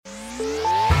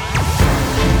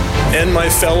and my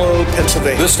fellow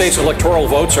Pennsylvanians. This state's electoral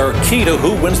votes are key to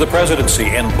who wins the presidency,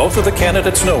 and both of the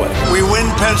candidates know it. We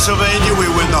win Pennsylvania, we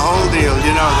win the whole deal.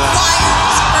 You know that.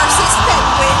 Lions versus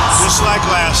penguins. Just like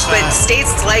last time. But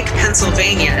states like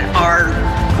Pennsylvania are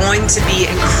going to be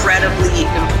incredibly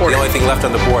important. The only thing left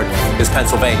on the board is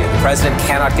Pennsylvania. The president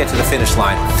cannot get to the finish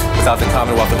line without the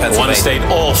Commonwealth of Pennsylvania. One state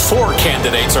all four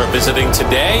candidates are visiting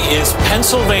today is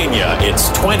Pennsylvania. Its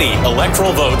 20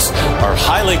 electoral votes are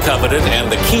highly coveted,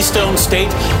 and the Keystone State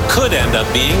could end up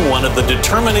being one of the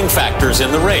determining factors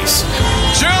in the race.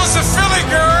 Jill's a Philly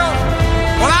girl.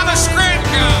 Well, I'm a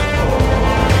Scranton guy.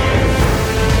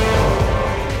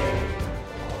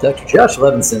 Dr.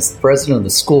 Joshua Levinson is the president of the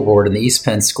school board in the East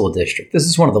Penn School District. This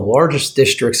is one of the largest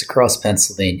districts across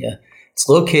Pennsylvania. It's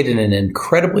located in an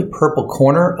incredibly purple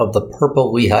corner of the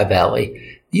purple Lehigh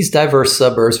Valley. These diverse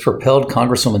suburbs propelled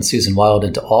Congresswoman Susan Wild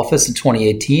into office in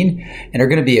 2018 and are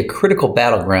going to be a critical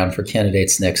battleground for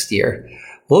candidates next year.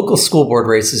 Local school board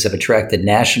races have attracted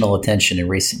national attention in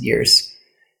recent years.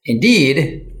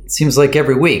 Indeed, it seems like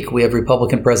every week we have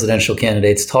Republican presidential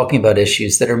candidates talking about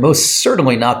issues that are most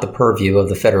certainly not the purview of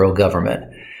the federal government.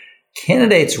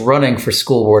 Candidates running for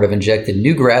school board have injected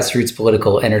new grassroots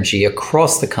political energy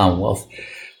across the Commonwealth.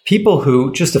 People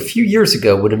who just a few years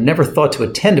ago would have never thought to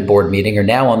attend a board meeting are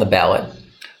now on the ballot.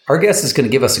 Our guest is going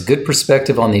to give us a good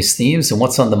perspective on these themes and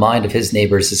what's on the mind of his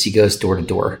neighbors as he goes door to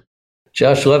door.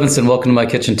 Josh Levinson, welcome to my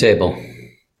kitchen table.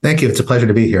 Thank you. It's a pleasure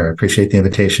to be here. I appreciate the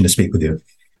invitation to speak with you.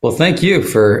 Well, thank you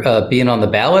for being on the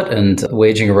ballot and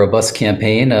waging a robust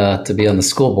campaign to be on the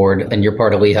school board, and you're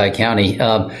part of Lehigh County.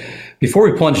 Before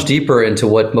we plunge deeper into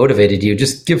what motivated you,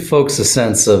 just give folks a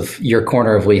sense of your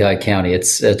corner of Lehigh County.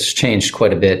 It's changed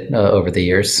quite a bit over the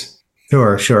years.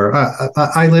 Sure.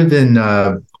 I live in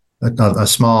a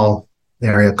small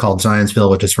area called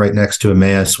Zionsville, which is right next to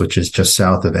Emmaus, which is just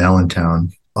south of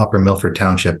Allentown, Upper Milford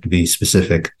Township to be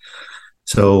specific.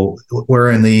 So we're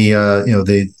in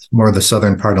the more of the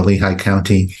southern part of Lehigh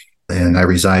County, and I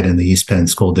reside in the East Penn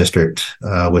School District,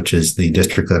 which is the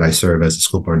district that I serve as a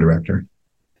school board director.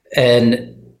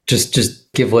 And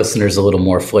just give listeners a little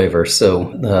more flavor.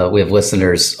 So we have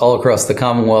listeners all across the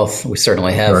Commonwealth. We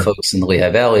certainly have folks in the Lehigh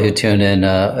Valley who tune in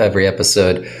every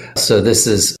episode. So this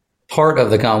is part of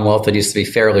the Commonwealth that used to be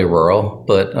fairly rural,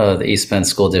 but the East Penn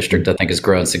School District, I think, has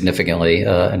grown significantly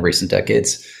in recent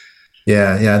decades.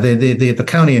 Yeah. The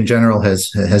county in general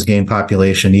has gained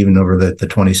population even over the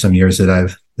 20-some years that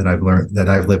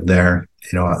I've lived there.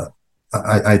 You know,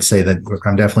 I'd say that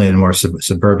I'm definitely in a more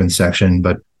suburban section,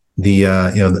 but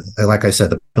like I said,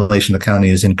 the population of the county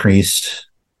has increased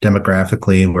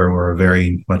demographically. We're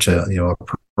very much a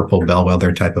purple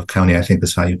bellwether type of county. I think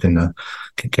that's how you can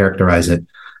characterize it.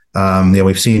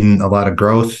 We've seen a lot of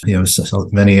growth. So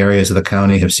many areas of the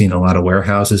county have seen a lot of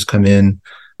warehouses come in.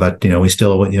 But, we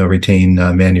still, retain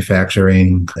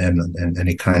manufacturing and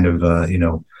any kind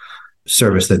of,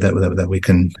 service that we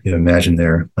can imagine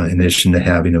there, in addition to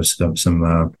have,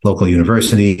 some local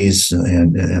universities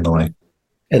and the like.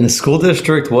 And the school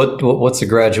district, what's a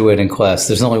graduating class?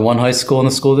 There's only one high school in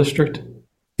the school district?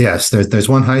 Yes, there's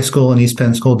one high school in East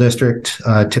Penn School District,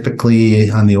 typically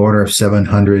on the order of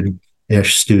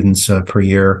 700-ish students per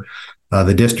year.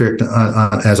 The district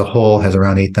as a whole has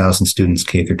around 8,000 students,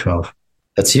 K through 12.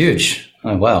 That's huge.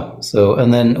 Oh, wow. So,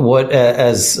 and then what,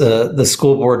 as the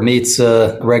school board meets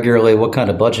regularly, what kind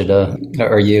of budget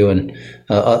are you and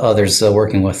others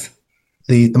working with?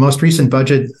 The most recent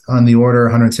budget on the order,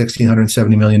 $160,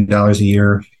 $170 million a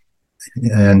year.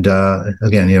 And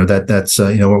again, that's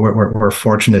we're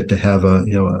fortunate to have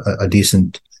a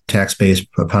decent tax base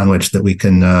upon which that we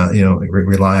can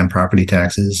rely on property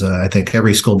taxes. I think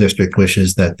every school district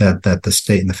wishes that the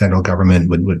state and the federal government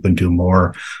would do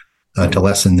more to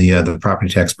lessen the property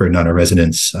tax burden on our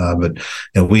residents. But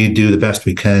we do the best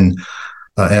we can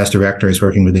as directors,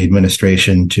 working with the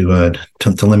administration to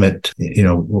limit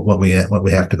what we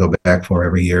have to go back for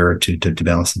every year to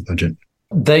balance the budget.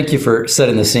 Thank you for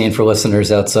setting the scene for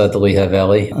listeners outside the Lehigh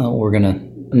Valley. We're going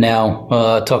to now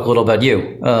talk a little about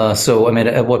you. So,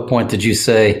 at what point did you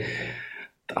say,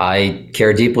 I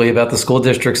care deeply about the school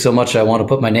district so much I want to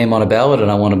put my name on a ballot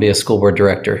and I want to be a school board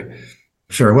director?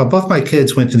 Sure. Well, both my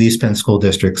kids went to the East Penn School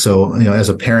District. So, as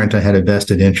a parent, I had a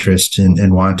vested interest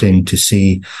in wanting to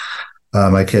see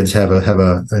my kids have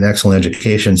an excellent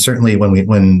education. Certainly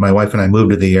when my wife and I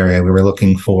moved to the area, we were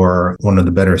looking for one of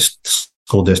the better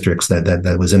school districts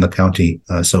that was in the county.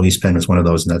 So East Penn was one of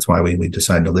those, and that's why we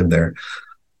decided to live there.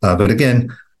 But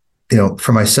again,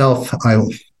 for myself,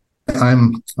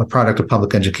 I'm a product of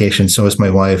public education. So is my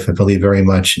wife. I believe very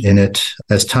much in it.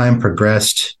 As time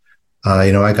progressed,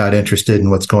 I got interested in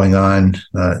what's going on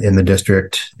in the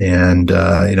district, and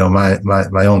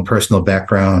my own personal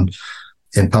background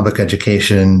in public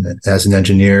education as an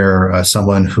engineer,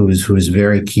 someone who's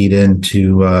very keyed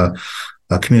into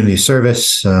community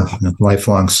service,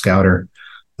 lifelong scouter,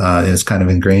 is kind of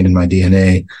ingrained in my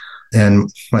DNA.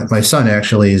 And my son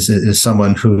actually is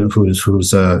someone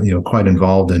who's quite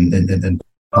involved in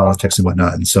politics and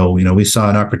whatnot. And so we saw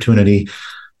an opportunity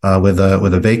with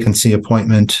a vacancy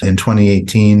appointment in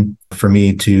 2018 for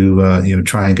me to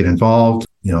try and get involved.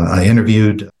 I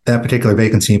interviewed that particular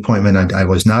vacancy appointment. I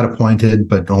was not appointed,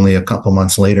 but only a couple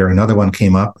months later, another one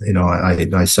came up.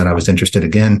 I said I was interested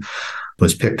again,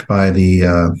 was picked by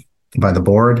the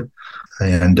board,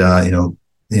 and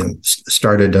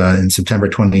started in September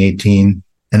 2018.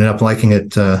 Ended up liking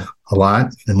it a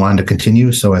lot and wanted to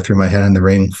continue. So I threw my hat in the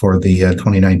ring for the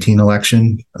 2019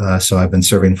 election. So I've been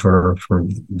serving for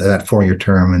that 4-year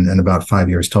term and about 5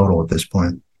 years total at this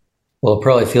point. Well, it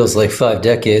probably feels like 5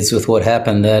 decades with what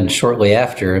happened then shortly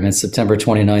after. I mean, September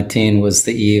 2019 was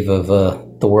the eve of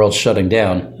the world shutting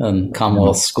down and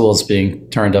Commonwealth schools being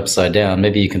turned upside down.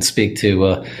 Maybe you can speak to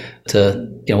what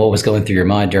was going through your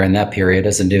mind during that period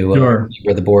as a new member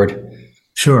of the board.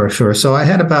 Sure. So I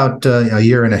had about a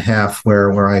year and a half where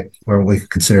we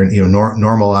considered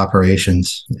normal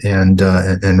operations, and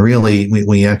really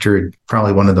we entered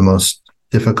probably one of the most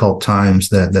difficult times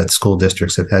that school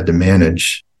districts have had to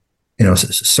manage.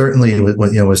 Certainly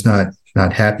was not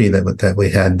happy that we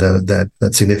had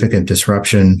that significant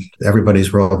disruption.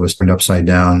 Everybody's world was turned upside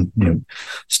down.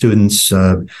 Students,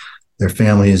 their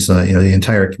families, the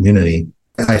entire community.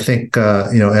 I think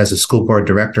as a school board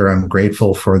director, I'm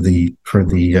grateful for the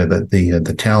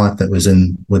talent that was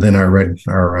within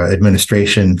our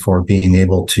administration for being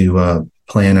able to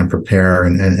plan and prepare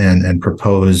and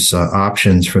propose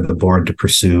options for the board to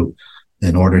pursue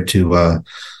in order to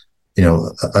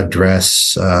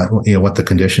address what the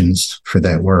conditions for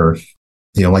that were.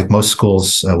 Like most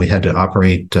schools, we had to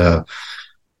operate.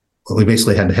 We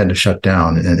basically had to shut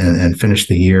down and finish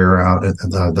the year out,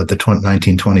 the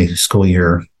 1920 school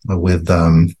year, with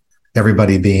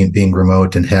everybody being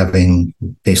remote and having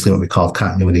basically what we call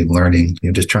continuity of learning.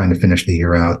 Just trying to finish the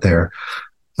year out there.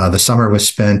 The summer was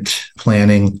spent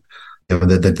planning.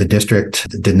 The district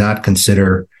did not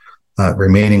consider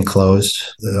remaining closed.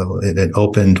 It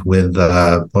opened with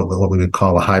what we would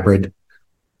call a hybrid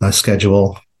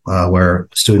schedule, where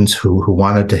students who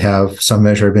wanted to have some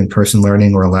measure of in-person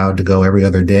learning were allowed to go every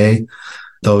other day.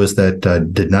 Those that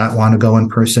did not want to go in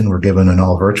person were given an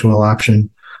all virtual option.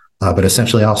 But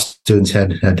essentially, all students had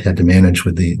to manage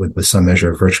with some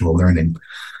measure of virtual learning.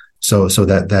 So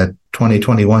that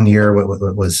 2021 year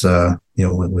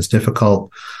was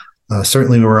difficult.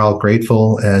 Certainly, we were all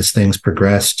grateful as things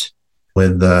progressed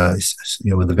with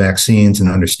the vaccines and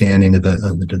understanding of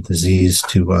the disease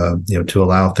to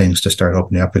allow things to start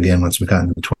opening up again once we got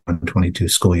into the 2022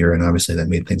 school year, and obviously that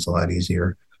made things a lot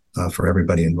easier for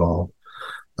everybody involved.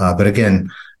 But again,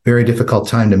 very difficult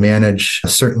time to manage,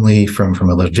 certainly from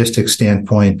a logistics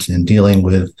standpoint, and dealing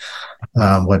with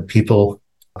what people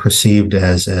perceived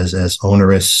as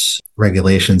onerous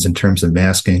regulations in terms of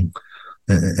masking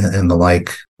and the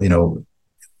like.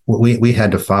 We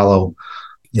had to follow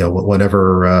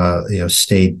whatever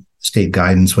state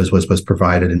guidance was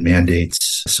provided and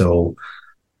mandates. So,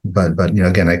 but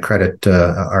again, I credit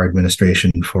our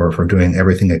administration for doing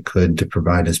everything it could to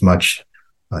provide as much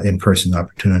in-person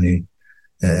opportunity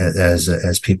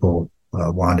as people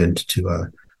wanted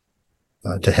to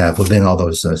have within all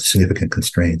those significant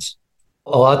constraints.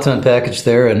 A lot to unpackage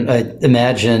there, and I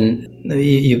imagine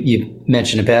you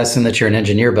mentioned in passing that you're an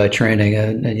engineer by training,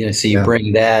 so you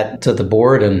bring that to the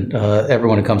board, and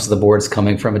everyone who comes to the board is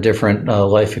coming from a different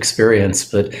life experience.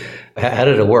 But how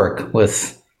did it work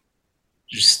with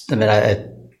I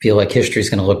feel like history is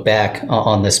going to look back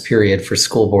on this period for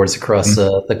school boards across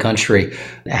the country.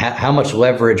 How much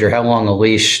leverage or how long a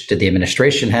leash did the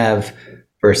administration have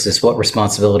versus what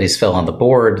responsibilities fell on the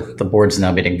board? The board's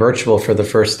now meeting virtual for the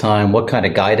first time. What kind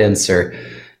of guidance or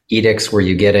edicts were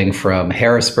you getting from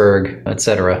Harrisburg, et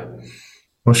cetera?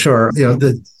 Well, sure.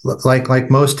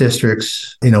 Like most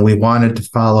districts, we wanted to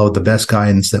follow the best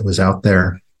guidance that was out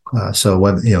there. So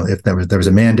whether, if there was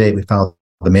a mandate, we followed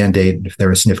the mandate. If there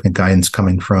was significant guidance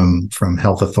coming from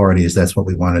health authorities, that's what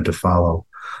we wanted to follow.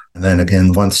 And then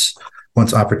again, once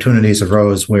opportunities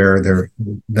arose where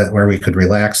we could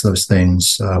relax those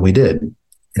things, we did.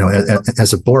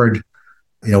 As a board,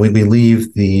 we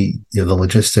leave the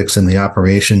logistics and the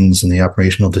operations and the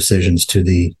operational decisions to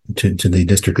the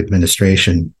district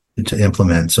administration to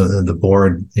implement. So the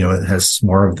board, it has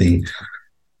more of the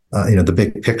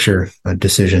big picture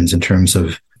decisions in terms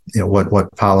of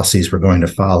what policies we're going to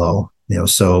follow.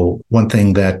 So one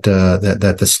thing that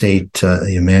the state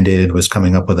mandated was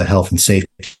coming up with a health and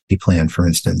safety plan. For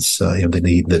instance,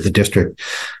 the district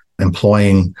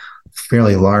employing a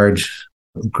fairly large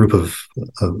group of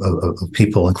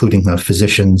people, including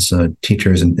physicians,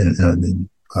 teachers, and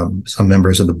some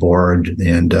members of the board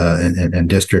and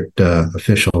district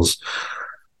officials.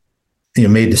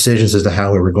 Made decisions as to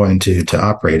how we were going to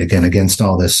operate, again, against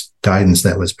all this guidance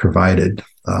that was provided.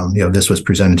 This was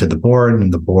presented to the board,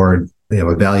 and the board,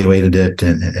 evaluated it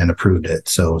and approved it.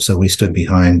 So we stood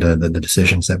behind the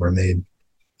decisions that were made.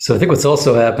 So I think what's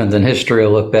also happened in history,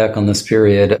 I'll look back on this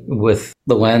period with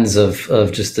the lens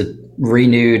of just a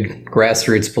renewed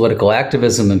grassroots political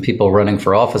activism and people running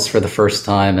for office for the first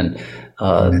time. And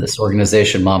this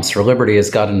organization, Moms for Liberty, has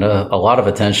gotten a lot of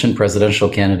attention. Presidential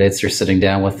candidates are sitting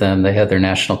down with them. They had their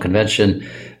national convention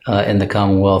in the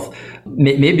Commonwealth.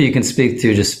 Maybe you can speak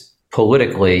to just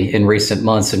politically in recent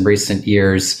months, in recent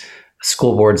years,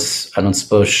 school boards, I don't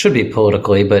suppose, should be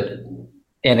politically, but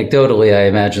anecdotally, I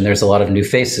imagine there's a lot of new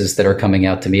faces that are coming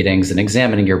out to meetings and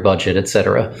examining your budget, et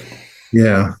cetera.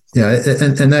 Yeah,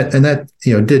 and that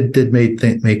did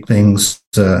make things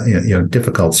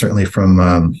difficult, certainly from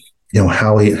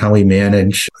how we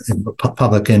manage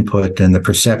public input and the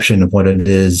perception of what it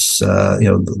is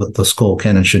the school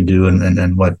can and should do,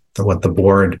 and what the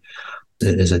board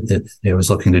was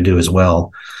looking to do as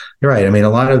well. You're right. I mean, a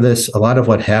lot of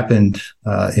what happened,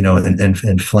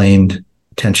 inflamed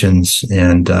tensions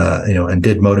and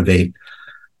did motivate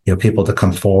people to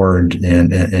come forward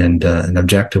and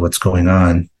object to what's going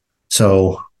on.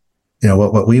 So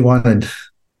what we wanted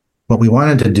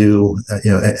to do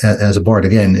as a board,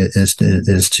 again, is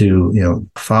to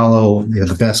follow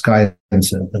the best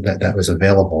guidance that was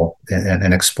available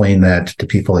and explain that to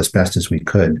people as best as we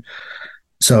could.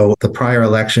 So the prior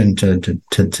election to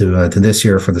this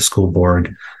year for the school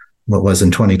board, what was in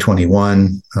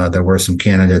 2021, there were some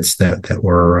candidates that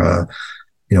were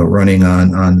running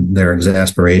on their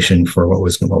exasperation for what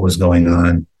was going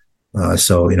on.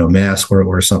 So masks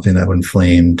were something that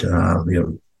inflamed.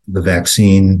 The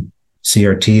vaccine,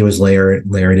 CRT was layered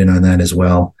in on that as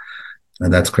well.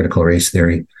 That's critical race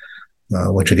theory,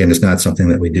 which again is not something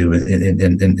that we do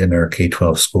in our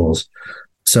K-12 schools.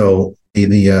 So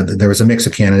there was a mix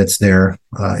of candidates there.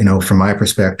 From my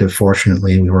perspective,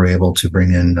 fortunately, we were able to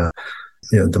bring in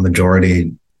the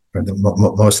majority, or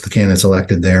most of the candidates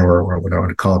elected there were what I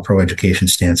would call a pro-education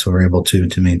stance. So we were able to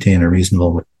maintain a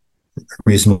reasonable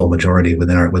majority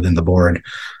within the board.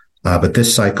 But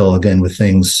this cycle, again, with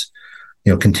things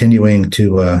continuing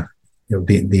to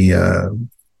be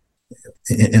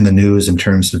in the news in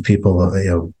terms of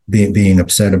people being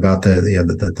upset about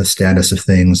the status of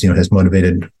things, has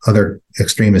motivated other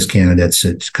extremist candidates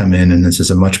to come in, and this is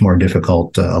a much more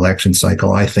difficult election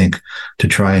cycle, I think, to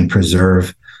try and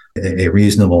preserve a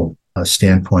reasonable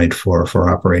standpoint for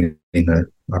operating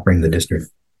the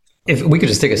district. If we could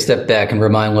just take a step back and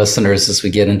remind listeners as we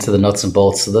get into the nuts and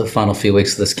bolts of the final few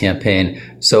weeks of this campaign.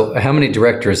 So how many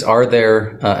directors are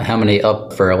there? How many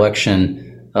up for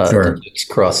election? Sure.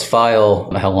 Cross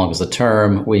file? How long is the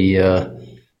term?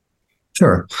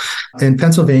 Sure. In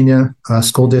Pennsylvania,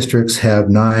 school districts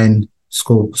have 9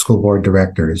 school board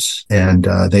directors, and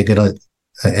they get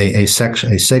a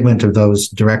segment of those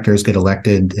directors get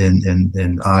elected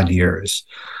in odd years.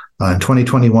 In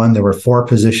 2021, there were 4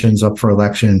 positions up for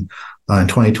election. In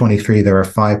 2023, there are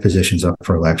 5 positions up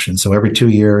for election. So every 2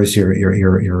 years, you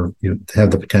have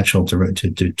the potential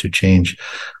to change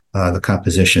the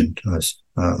composition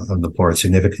of the board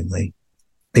significantly.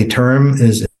 A term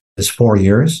is 4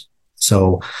 years.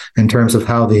 So in terms of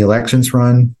how the elections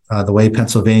run, the way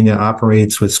Pennsylvania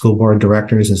operates with school board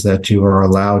directors is that you are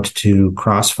allowed to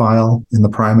cross-file in the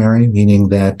primary, meaning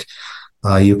that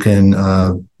you can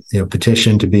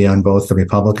petition to be on both the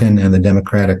Republican and the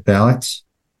Democratic ballots.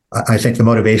 I think the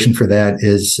motivation for that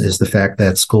is the fact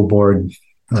that school board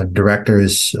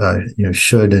directors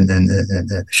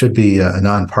should be a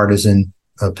nonpartisan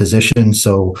position.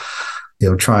 So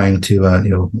trying to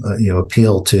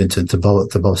appeal to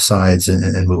both sides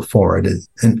and move forward.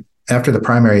 And after the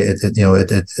primary,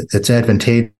 it's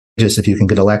advantageous if you can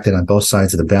get elected on both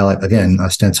sides of the ballot. Again,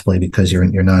 ostensibly because you're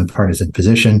in your nonpartisan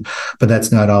position, but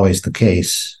that's not always the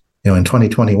case. In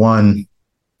 2021,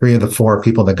 3 of the 4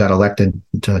 people that got elected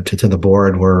to the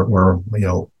board were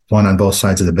one on both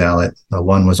sides of the ballot.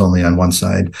 One was only on one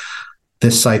side.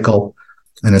 This cycle,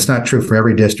 and it's not true for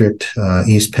every district,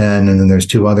 East Penn, and then there's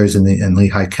 2 others in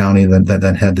Lehigh County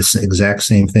that had this exact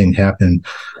same thing happen.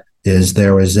 Is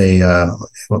there was a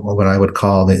what I would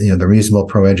call the reasonable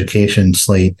pro-education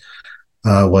slate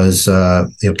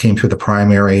came through the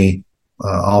primary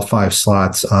all 5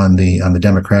 slots on the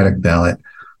Democratic ballot.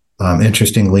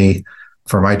 Interestingly,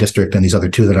 for my district and these other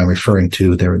 2 that I'm referring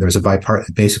to, there's a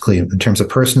basically in terms of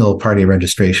personal party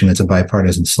registration, it's a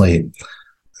bipartisan slate.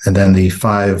 And then the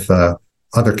 5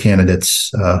 other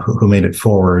candidates who made it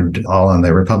forward, all on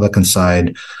the Republican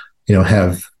side,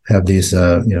 have these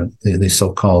these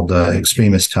so-called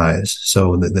extremist ties.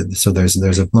 So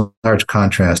there's a large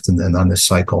contrast on this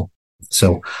cycle.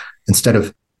 So instead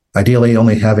of ideally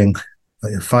only having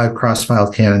 5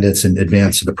 cross-filed candidates in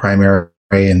advance of the primary,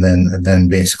 and then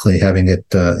basically having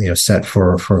it set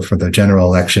for the general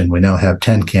election, we now have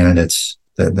 10 candidates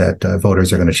that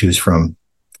voters are going to choose from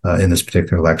in this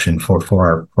particular election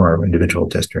for our individual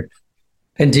district.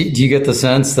 And do you get the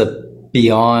sense that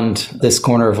beyond this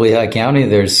corner of Lehigh County,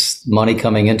 there's money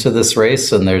coming into this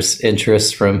race and there's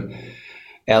interest from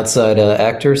outside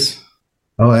actors?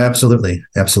 Oh, absolutely.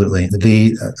 Absolutely.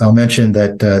 I'll mention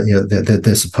that,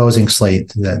 this opposing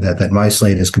slate that my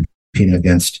slate is competing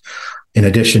against, in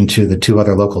addition to the 2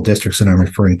 other local districts that I'm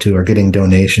referring to, are getting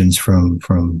donations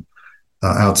from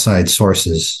outside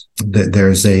sources.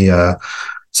 There's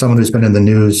someone who's been in the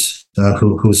news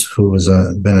who's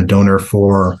been a donor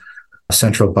for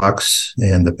Central Bucks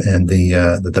and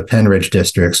the Penn Ridge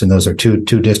districts, and those are two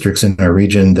districts in our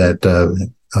region that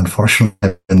unfortunately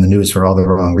have been in the news for all the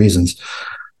wrong reasons.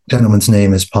 The gentleman's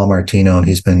name is Paul Martino, and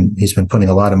he's been putting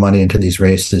a lot of money into these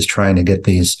races, trying to get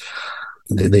these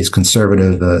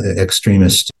conservative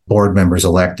extremist board members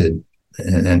elected,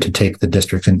 and to take the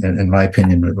district, in my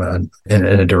opinion, in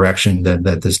a direction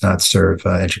that does not serve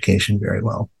education very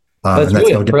well. That's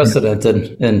really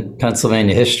unprecedented in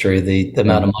Pennsylvania history, the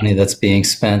amount of money that's being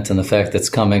spent and the fact that's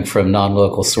coming from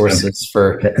non-local sources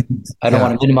for, I don't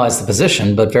want to minimize the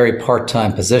position, but very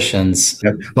part-time positions.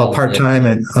 Yeah. Well, part-time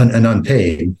and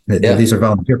unpaid. Yeah. These are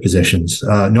volunteer positions.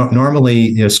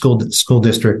 Normally, school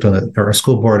district or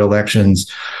school board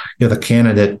elections, the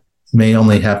candidate may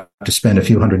only have to spend a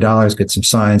few $100s, get some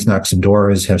signs, knock some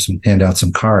doors, hand out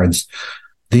some cards.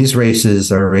 These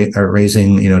races are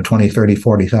raising, $20,000, $30,000,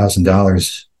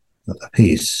 $40,000 a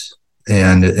piece,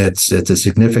 and it's a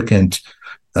significant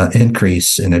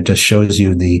increase, and it just shows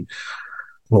you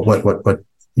what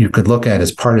you could look at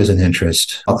as partisan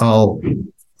interest. I'll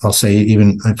say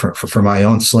even for my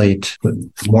own slate,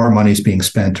 more money is being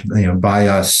spent, by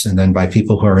us and then by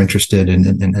people who are interested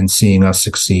in seeing us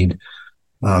succeed,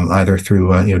 either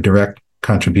through direct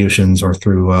contributions or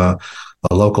through a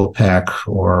local PAC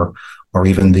or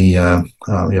even the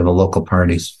local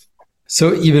parties.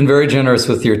 So you've been very generous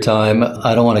with your time.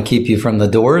 I don't want to keep you from the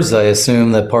doors. I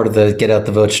assume that part of the get out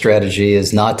the vote strategy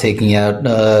is not taking out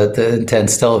the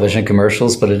intense television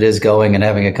commercials, but it is going and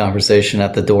having a conversation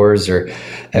at the doors or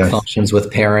at functions with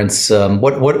parents.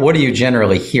 What are you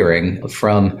generally hearing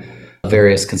from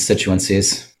various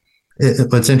constituencies?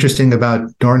 What's interesting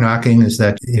about door knocking is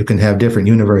that you can have different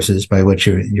universes by which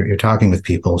you're talking with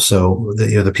people. So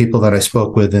the people that I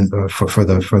spoke with for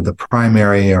the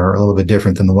primary are a little bit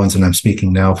different than the ones that I'm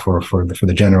speaking now for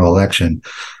the general election.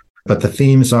 But the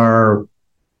themes are,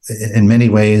 in many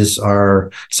ways,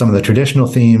 are some of the traditional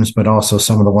themes, but also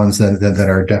some of the ones that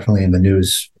are definitely in the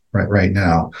news right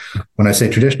now. When I say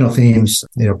traditional themes,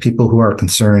 people who are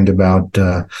concerned about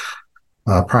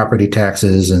property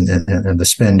taxes and the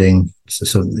spending.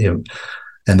 So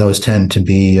and those tend to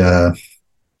be, the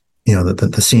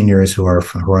seniors who are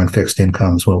on fixed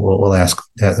incomes will ask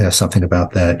something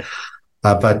about that.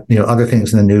 But other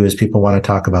things in the news, people want to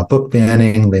talk about book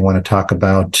banning. They want to talk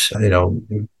about,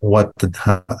 what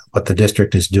the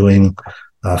district is doing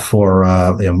for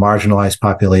marginalized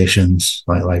populations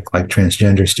like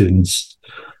transgender students.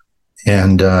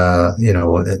 And,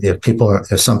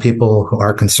 if some people who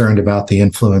are concerned about the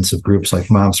influence of groups like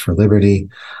Moms for Liberty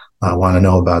want to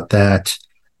know about that.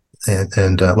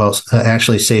 And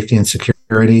actually, safety and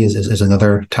security is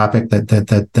another topic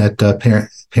that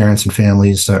parents and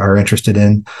families are interested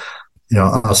in.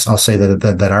 I'll say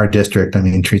that our district,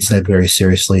 treats that very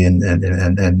seriously and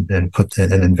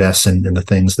invests in the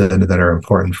things that are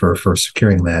important for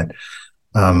securing that.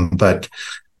 But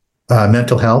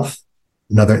mental health.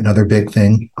 Another big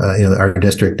thing, our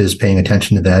district is paying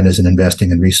attention to that and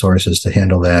investing in resources to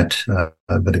handle that.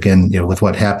 But again, with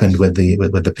what happened with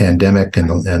the pandemic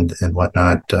and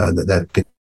whatnot, that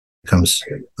becomes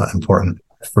important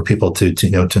for people to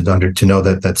know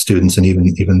that students and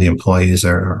even the employees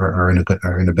are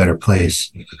in a better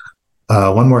place.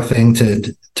 One more thing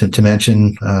to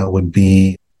mention would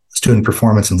be student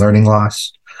performance and learning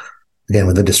loss. Again,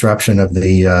 with the disruption of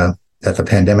that the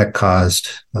pandemic caused,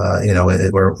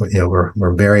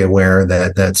 we're very aware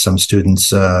that some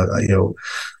students,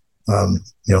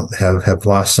 have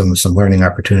lost some learning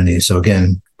opportunities. So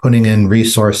again, putting in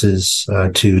resources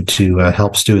to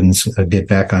help students get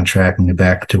back on track and get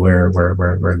back to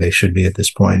where they should be at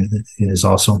this point is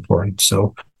also important.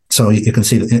 So you can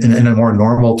see that in a more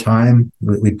normal time,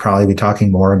 we'd probably be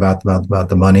talking more about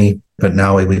the money. But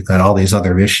now we've got all these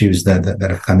other issues that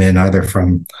have come in, either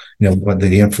from what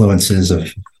the influences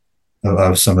of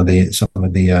some of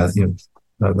the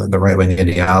right wing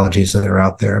ideologies that are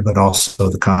out there, but also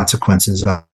the consequences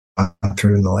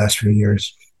through in the last few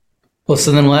years. Well,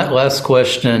 so then last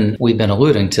question, we've been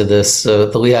alluding to this. So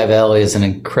the Lehigh Valley is an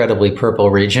incredibly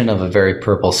purple region of a very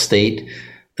purple state.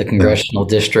 The congressional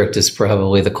district is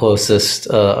probably the closest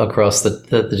across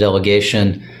the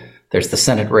delegation. There's the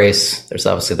Senate race. There's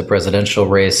obviously the presidential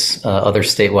race, other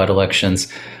statewide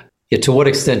elections. Yet to what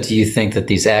extent do you think that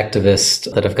these activists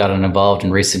that have gotten involved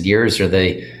in recent years, are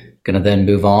they going to then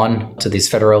move on to these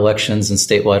federal elections and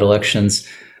statewide elections,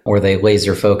 or are they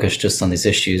laser focused just on these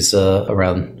issues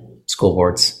around school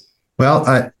boards?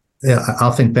 Well,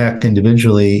 I'll think back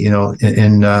individually, in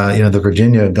the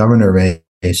Virginia governor race,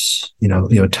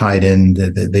 tied in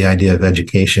the idea of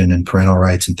education and parental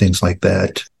rights and things like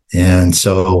that. And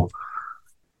so,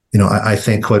 I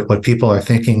think what people are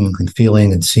thinking and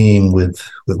feeling and seeing with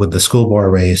the school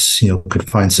board race, could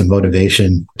find some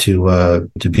motivation to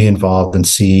be involved and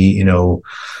see,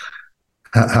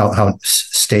 how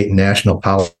state and national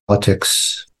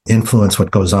politics influence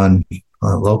what goes on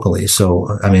locally. So,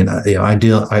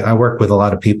 I work with a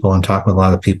lot of people and talk with a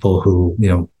lot of people who,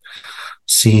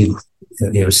 see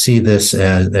this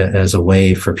as a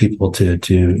way for people to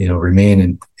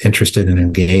remain interested and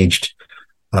engaged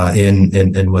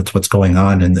in what's going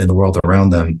on in the world around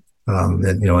them.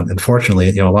 And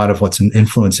unfortunately, a lot of what's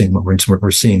influencing what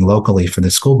we're seeing locally for the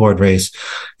school board race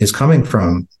is coming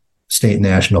from state and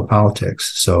national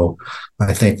politics. So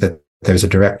I think that there's a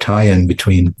direct tie-in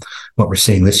between what we're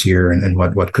seeing this year and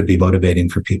what could be motivating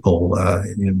for people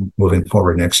moving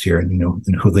forward next year, and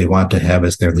who they want to have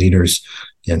as their leaders,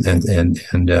 and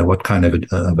what kind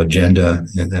of agenda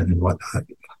and what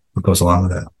goes along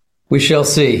with that. We shall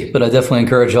see, but I definitely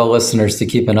encourage all listeners to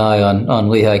keep an eye on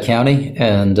Lehigh County,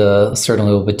 and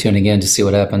certainly we'll be tuning in to see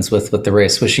what happens with the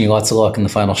race. Wishing you lots of luck in the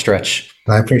final stretch.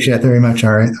 I appreciate it very much,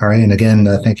 Ari. And again,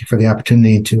 thank you for the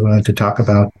opportunity to talk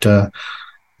about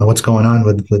what's going on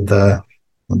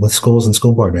with schools and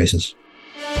school board races.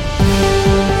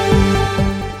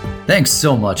 Thanks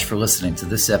so much for listening to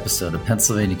this episode of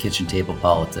Pennsylvania Kitchen Table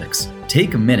Politics.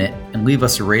 Take a minute and leave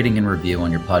us a rating and review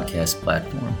on your podcast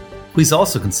platform. Please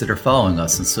also consider following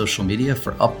us on social media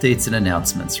for updates and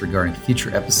announcements regarding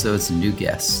future episodes and new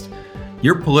guests.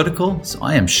 You're political, so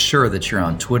I am sure that you're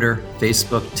on Twitter,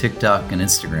 Facebook, TikTok, and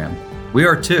Instagram. We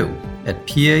are too, at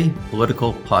PA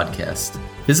Political Podcast.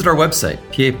 Visit our website,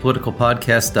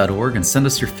 papoliticalpodcast.org, and send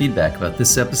us your feedback about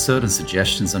this episode and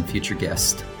suggestions on future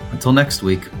guests. Until next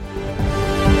week.